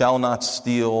 you shall not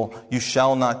steal, you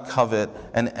shall not covet,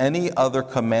 and any other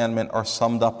commandment are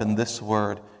summed up in this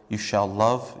word, you shall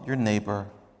love your neighbor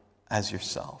as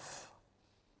yourself.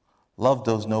 Love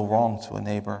does no wrong to a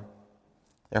neighbor.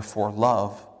 Therefore,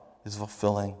 love is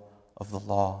fulfilling of the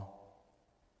law.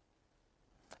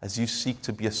 As you seek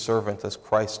to be a servant as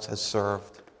Christ has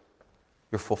served,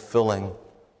 you're fulfilling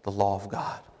the law of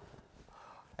God.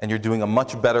 And you're doing a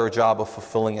much better job of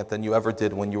fulfilling it than you ever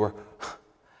did when you were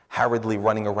hurriedly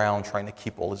running around trying to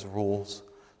keep all his rules,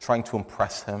 trying to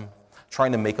impress him,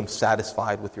 trying to make him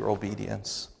satisfied with your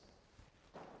obedience.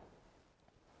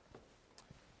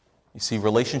 You see,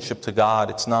 relationship to God,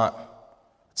 it's not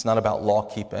about law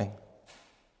keeping.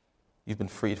 You've been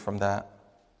freed from that.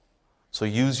 So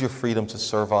use your freedom to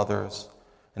serve others.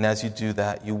 And as you do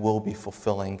that, you will be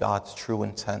fulfilling God's true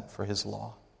intent for his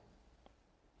law.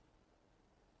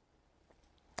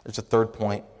 There's a third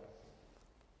point,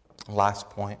 last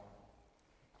point.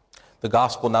 The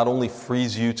gospel not only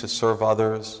frees you to serve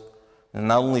others, and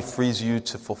not only frees you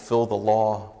to fulfill the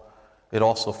law, it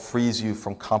also frees you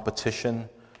from competition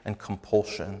and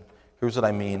compulsion. Here's what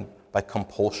I mean by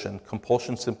compulsion.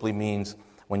 Compulsion simply means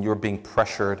when you're being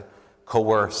pressured,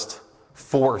 coerced,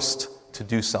 forced to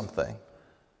do something.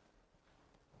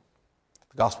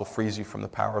 The gospel frees you from the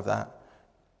power of that.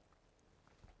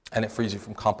 And it frees you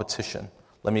from competition.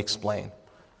 Let me explain.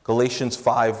 Galatians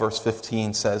 5 verse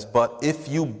 15 says, but if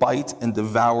you bite and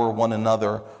devour one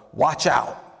another, watch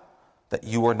out that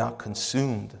you are not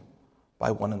consumed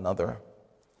by one another.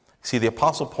 See, the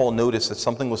Apostle Paul noticed that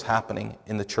something was happening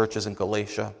in the churches in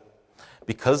Galatia.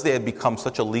 Because they had become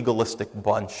such a legalistic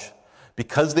bunch,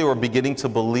 because they were beginning to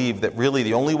believe that really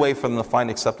the only way for them to find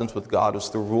acceptance with God was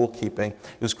through rule keeping,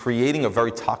 it was creating a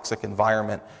very toxic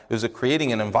environment. It was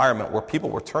creating an environment where people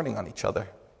were turning on each other.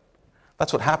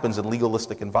 That's what happens in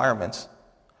legalistic environments.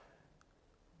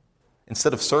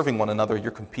 Instead of serving one another,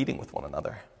 you're competing with one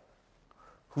another.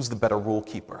 Who's the better rule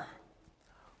keeper?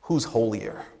 Who's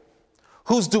holier?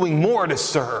 Who's doing more to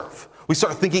serve? We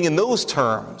start thinking in those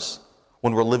terms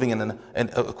when we're living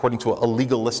according to a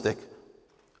legalistic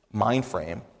mind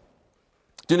frame.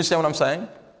 Do you understand what I'm saying?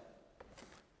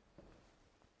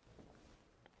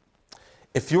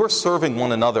 If you're serving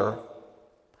one another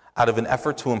out of an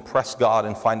effort to impress God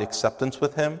and find acceptance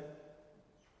with him,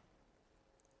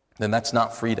 then that's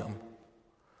not freedom.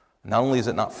 Not only is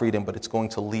it not freedom, but it's going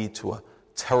to lead to a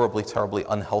terribly, terribly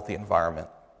unhealthy environment.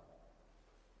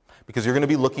 Because you're going to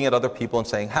be looking at other people and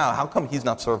saying, how come he's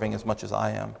not serving as much as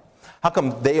I am? How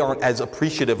come they aren't as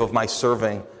appreciative of my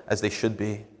serving as they should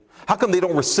be? How come they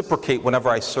don't reciprocate whenever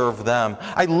I serve them?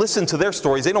 I listen to their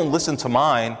stories. They don't listen to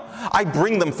mine. I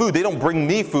bring them food. They don't bring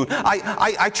me food.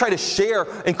 I try to share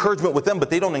encouragement with them,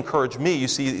 but they don't encourage me. You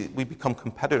see, we become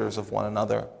competitors of one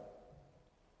another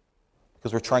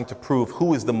because we're trying to prove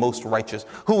who is the most righteous,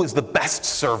 who is the best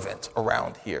servant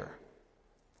around here.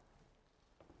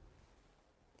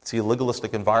 See, a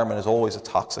legalistic environment is always a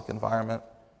toxic environment.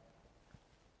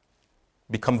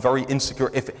 Become very insecure.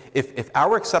 If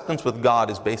our acceptance with God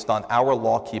is based on our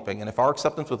law keeping, and if our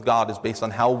acceptance with God is based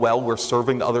on how well we're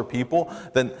serving other people,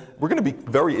 then we're going to be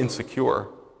very insecure,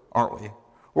 aren't we?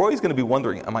 We're always going to be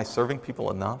wondering, am I serving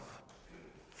people enough?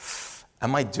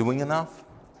 Am I doing enough?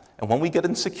 And when we get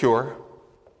insecure,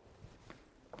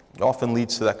 it often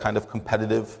leads to that kind of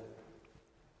competitive,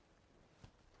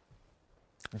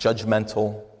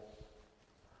 judgmental,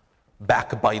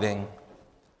 backbiting,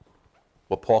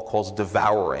 what Paul calls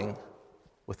devouring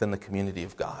within the community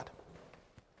of God.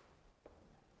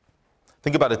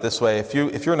 Think about it this way. If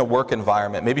you're in a work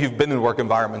environment, maybe you've been in work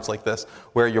environments like this,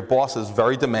 where your boss is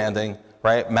very demanding,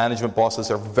 right? Management bosses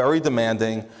are very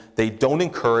demanding. They don't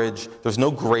encourage. There's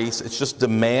no grace. It's just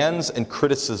demands and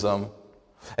criticism.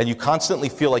 And you constantly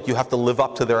feel like you have to live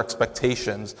up to their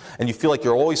expectations. And you feel like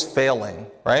you're always failing,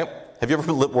 right? Have you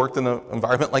ever worked in an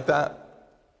environment like that?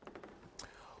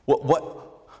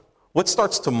 What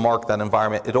starts to mark that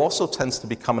environment? It also tends to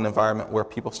become an environment where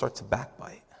people start to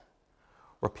backbite,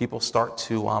 where people start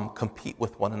to compete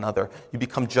with one another. You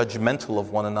become judgmental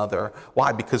of one another.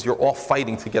 Why? Because you're all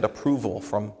fighting to get approval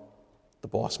from the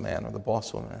boss man or the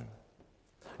boss woman.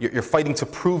 You're fighting to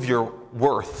prove your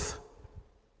worth.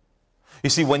 You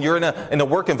see, when you're in a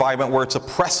work environment where it's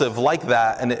oppressive like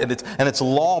that and it's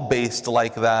law-based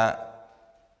like that,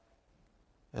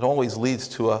 it always leads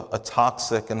to a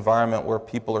toxic environment where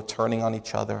people are turning on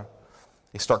each other.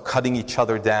 They start cutting each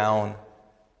other down,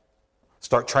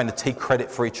 start trying to take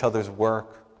credit for each other's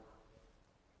work.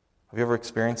 Have you ever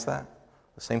experienced that?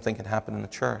 The same thing can happen in the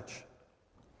church.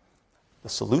 The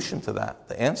solution to that,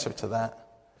 the answer to that,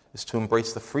 is to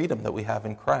embrace the freedom that we have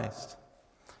in Christ.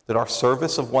 That our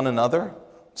service of one another,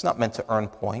 it's not meant to earn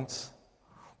points.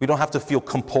 We don't have to feel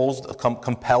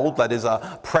compelled, that is,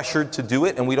 pressured to do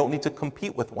it, and we don't need to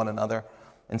compete with one another.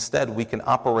 Instead, we can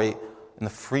operate in the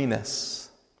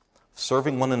freeness of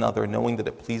serving one another, knowing that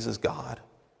it pleases God,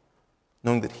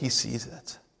 knowing that He sees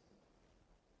it,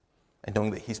 and knowing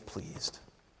that He's pleased.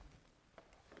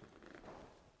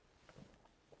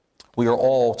 We are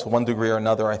all, to one degree or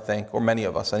another, I think, or many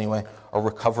of us anyway, are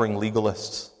recovering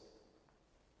legalists.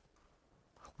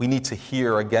 We need to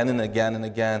hear again and again and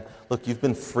again, look, you've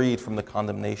been freed from the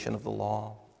condemnation of the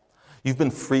law. You've been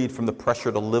freed from the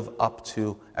pressure to live up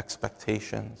to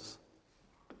expectations.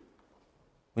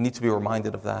 We need to be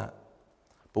reminded of that.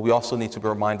 But we also need to be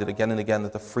reminded again and again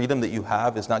that the freedom that you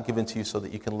have is not given to you so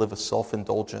that you can live a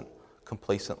self-indulgent,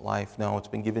 complacent life. No, it's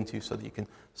been given to you so that you can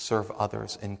serve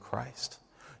others in Christ.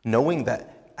 Knowing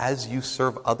that as you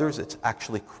serve others, it's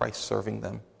actually Christ serving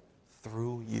them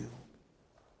through you.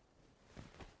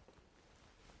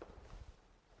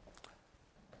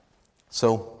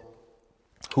 So,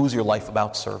 who's your life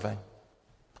about serving?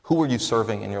 Who are you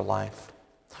serving in your life?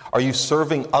 Are you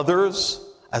serving others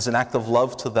as an act of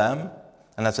love to them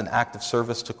and as an act of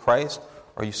service to Christ?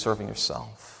 Or are you serving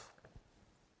yourself?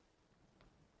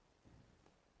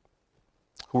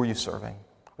 Who are you serving?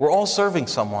 We're all serving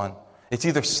someone. It's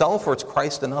either self or it's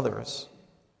Christ and others.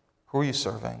 Who are you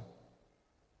serving?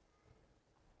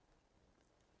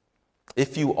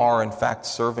 If you are, in fact,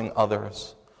 serving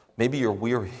others, maybe you're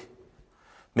weary.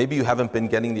 Maybe you haven't been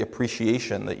getting the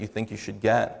appreciation that you think you should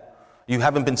get. You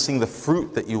haven't been seeing the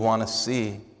fruit that you want to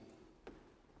see.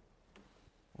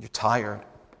 You're tired.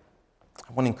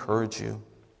 I want to encourage you.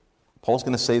 Paul's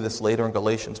going to say this later in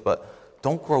Galatians, but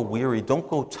don't grow weary. Don't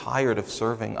grow tired of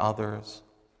serving others.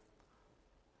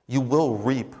 You will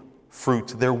reap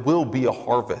fruit. There will be a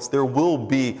harvest. There will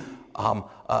be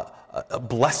a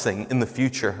blessing in the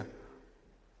future.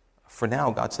 For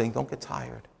now, God's saying, don't get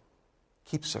tired.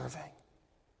 Keep serving.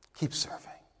 Keep serving.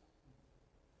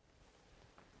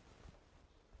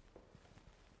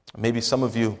 Maybe some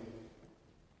of you,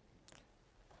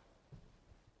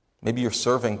 maybe you're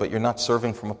serving, but you're not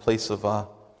serving from a place of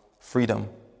freedom.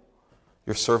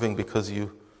 You're serving because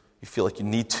you feel like you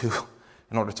need to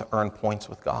in order to earn points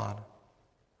with God.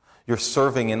 You're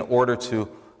serving in order to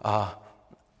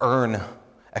earn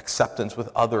acceptance with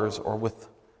others or with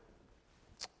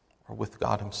or with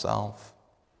God himself.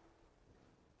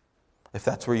 If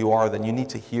that's where you are, then you need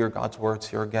to hear God's words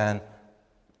here again.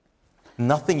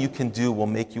 Nothing you can do will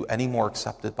make you any more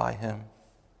accepted by him.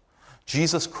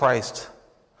 Jesus Christ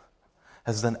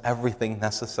has done everything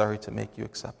necessary to make you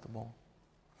acceptable.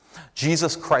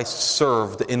 Jesus Christ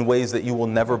served in ways that you will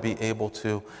never be able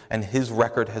to, and his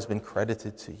record has been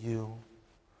credited to you.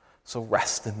 So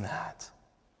rest in that.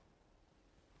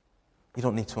 You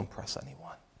don't need to impress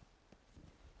anyone.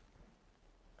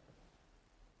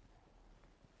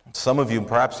 Some of you,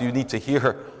 perhaps you need to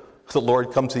hear the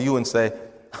Lord come to you and say,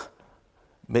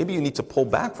 maybe you need to pull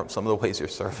back from some of the ways you're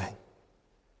serving.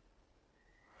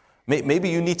 Maybe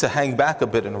you need to hang back a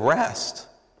bit and rest.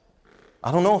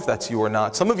 I don't know if that's you or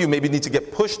not. Some of you maybe need to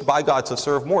get pushed by God to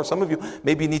serve more. Some of you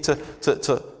maybe need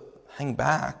to hang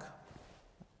back.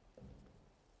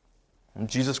 And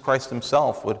Jesus Christ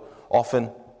himself would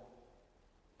often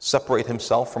separate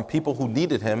himself from people who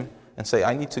needed him and say,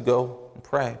 I need to go and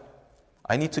pray.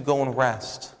 I need to go and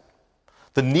rest.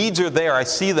 The needs are there. I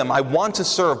see them. I want to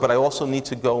serve, but I also need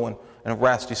to go and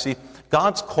rest. You see,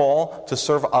 God's call to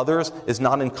serve others is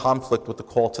not in conflict with the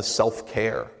call to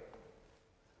self-care.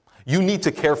 You need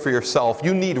to care for yourself.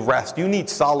 You need rest. You need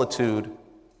solitude.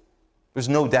 There's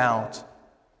no doubt.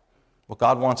 What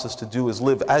God wants us to do is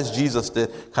live as Jesus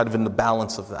did, kind of in the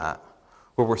balance of that,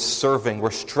 where we're serving,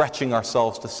 we're stretching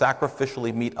ourselves to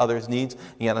sacrificially meet others' needs,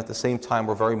 and yet at the same time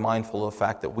we're very mindful of the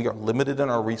fact that we are limited in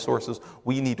our resources.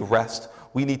 We need rest.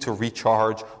 We need to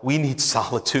recharge. We need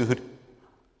solitude.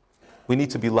 We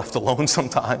need to be left alone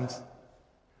sometimes.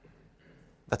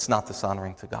 That's not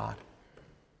dishonoring to God.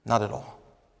 Not at all.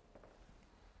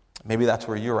 Maybe that's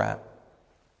where you're at.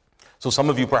 So some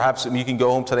of you, perhaps you can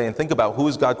go home today and think about who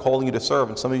is God calling you to serve,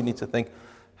 and some of you need to think,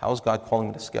 how is God calling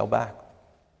me to scale back?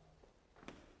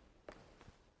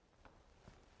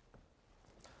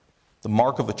 The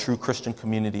mark of a true Christian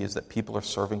community is that people are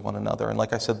serving one another. And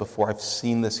like I said before, I've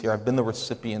seen this here. I've been the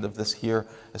recipient of this here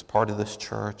as part of this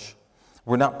church.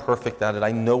 We're not perfect at it.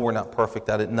 I know we're not perfect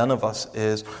at it. None of us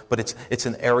is. But it's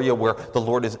an area where the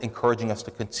Lord is encouraging us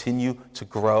to continue to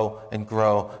grow and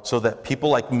grow so that people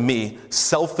like me,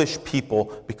 selfish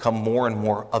people, become more and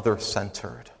more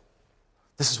other-centered.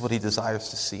 This is what he desires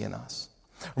to see in us.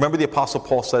 Remember, the Apostle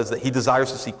Paul says that he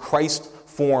desires to see Christ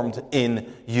formed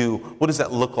in you. What does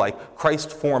that look like?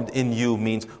 Christ formed in you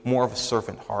means more of a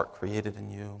servant heart created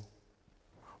in you.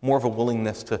 More of a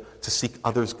willingness to seek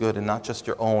others' good and not just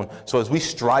your own. So as we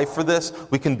strive for this,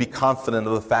 we can be confident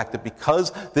of the fact that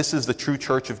because this is the true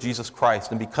church of Jesus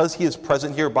Christ, and because he is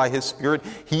present here by his Spirit,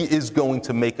 he is going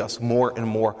to make us more and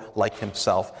more like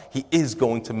himself. He is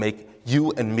going to make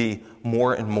you and me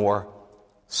more and more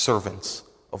servants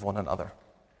of one another.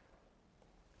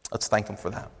 Let's thank him for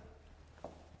that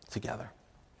together.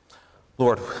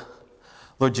 Lord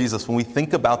Jesus, when we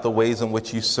think about the ways in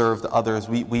which you served others,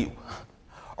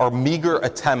 our meager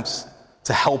attempts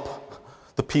to help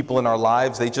the people in our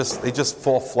lives, they just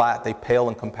fall flat. They pale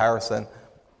in comparison.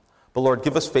 But Lord,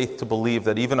 give us faith to believe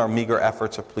that even our meager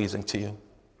efforts are pleasing to you.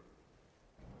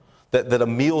 That a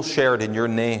meal shared in your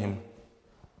name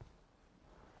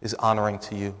is honoring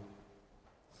to you.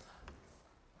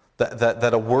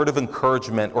 That a word of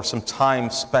encouragement or some time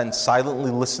spent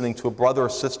silently listening to a brother or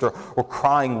sister or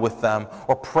crying with them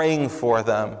or praying for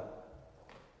them,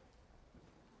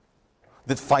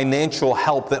 that financial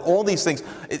help, that all these things,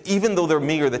 even though they're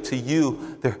meager, that to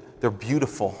you they're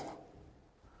beautiful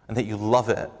and that you love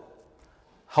it.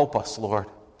 Help us, Lord.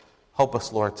 Help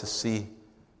us, Lord, to see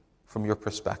from your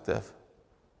perspective.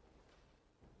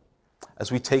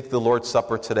 As we take the Lord's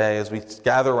Supper today, as we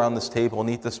gather around this table and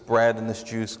eat this bread and this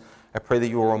juice, I pray that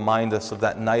you will remind us of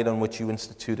that night on which you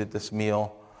instituted this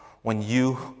meal, when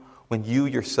you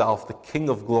yourself, the King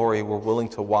of glory, were willing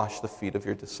to wash the feet of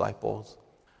your disciples.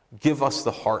 Give us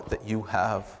the heart that you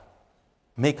have.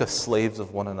 Make us slaves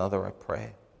of one another, I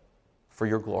pray, for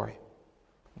your glory.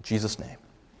 In Jesus' name,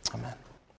 amen.